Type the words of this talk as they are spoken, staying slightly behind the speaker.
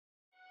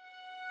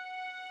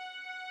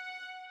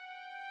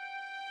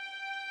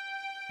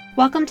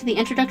Welcome to the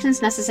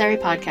Introductions Necessary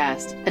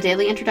podcast, a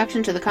daily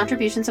introduction to the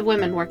contributions of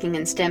women working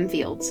in STEM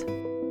fields.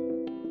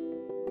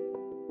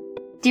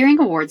 During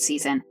awards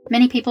season,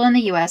 many people in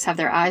the U.S. have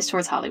their eyes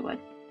towards Hollywood.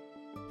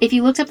 If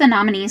you looked up the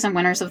nominees and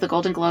winners of the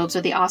Golden Globes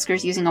or the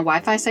Oscars using a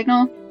Wi-Fi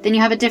signal, then you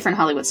have a different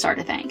Hollywood star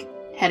to thank,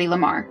 Hedy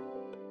Lamarr.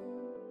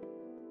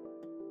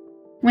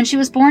 When she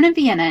was born in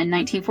Vienna in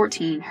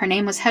 1914, her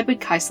name was Hedwig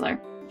Keisler.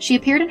 She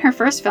appeared in her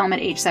first film at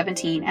age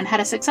 17 and had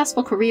a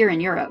successful career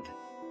in Europe.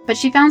 But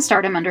she found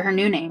stardom under her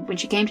new name when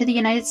she came to the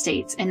United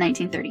States in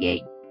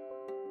 1938.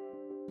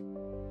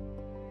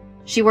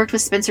 She worked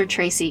with Spencer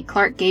Tracy,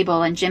 Clark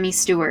Gable, and Jimmy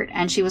Stewart,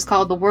 and she was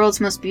called the world's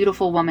most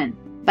beautiful woman.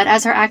 But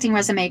as her acting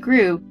resume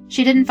grew,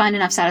 she didn't find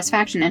enough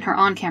satisfaction in her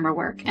on-camera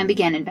work and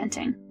began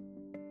inventing.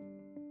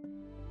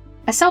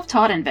 A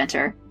self-taught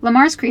inventor,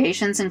 Lamarr's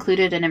creations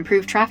included an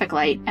improved traffic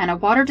light and a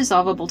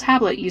water-dissolvable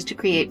tablet used to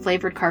create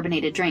flavored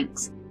carbonated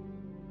drinks.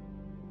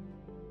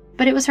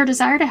 But it was her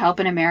desire to help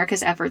in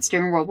America's efforts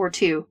during World War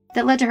II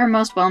that led to her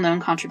most well-known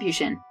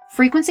contribution,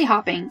 frequency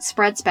hopping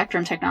spread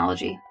spectrum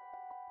technology.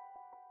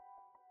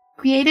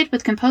 Created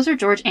with composer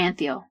George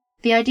Antheil,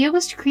 the idea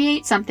was to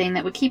create something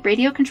that would keep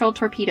radio-controlled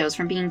torpedoes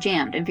from being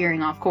jammed and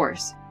veering off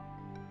course.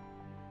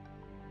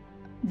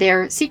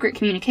 Their secret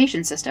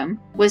communication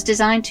system was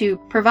designed to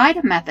provide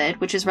a method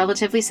which is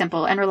relatively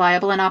simple and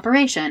reliable in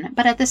operation,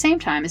 but at the same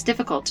time is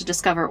difficult to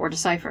discover or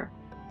decipher.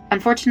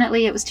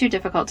 Unfortunately, it was too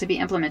difficult to be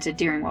implemented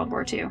during World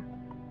War II.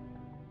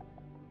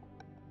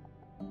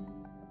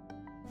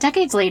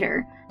 Decades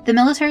later, the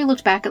military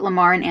looked back at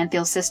Lamarr and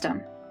Antheil's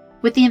system.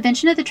 With the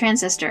invention of the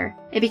transistor,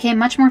 it became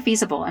much more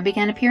feasible and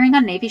began appearing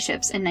on Navy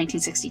ships in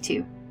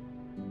 1962.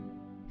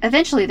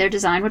 Eventually, their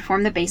design would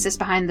form the basis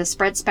behind the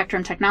spread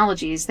spectrum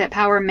technologies that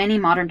power many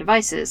modern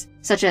devices,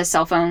 such as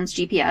cell phones,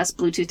 GPS,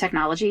 Bluetooth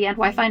technology, and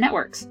Wi-Fi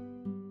networks.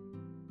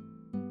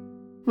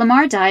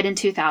 Lamarr died in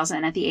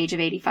 2000 at the age of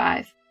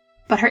 85.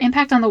 But her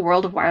impact on the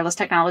world of wireless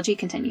technology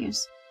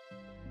continues.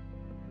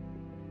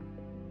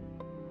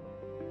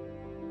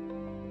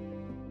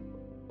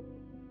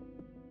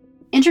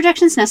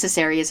 Introductions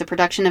Necessary is a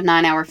production of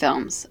 9 Hour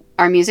Films.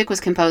 Our music was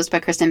composed by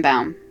Kristen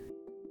Baum.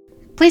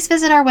 Please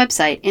visit our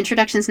website,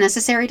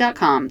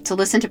 introductionsnecessary.com, to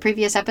listen to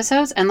previous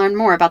episodes and learn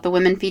more about the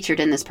women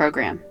featured in this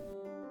program.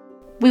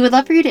 We would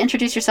love for you to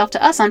introduce yourself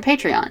to us on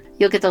Patreon.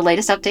 You'll get the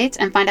latest updates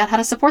and find out how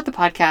to support the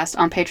podcast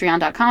on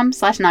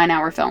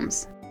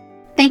patreon.com/9hourfilms.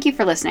 Thank you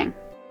for listening.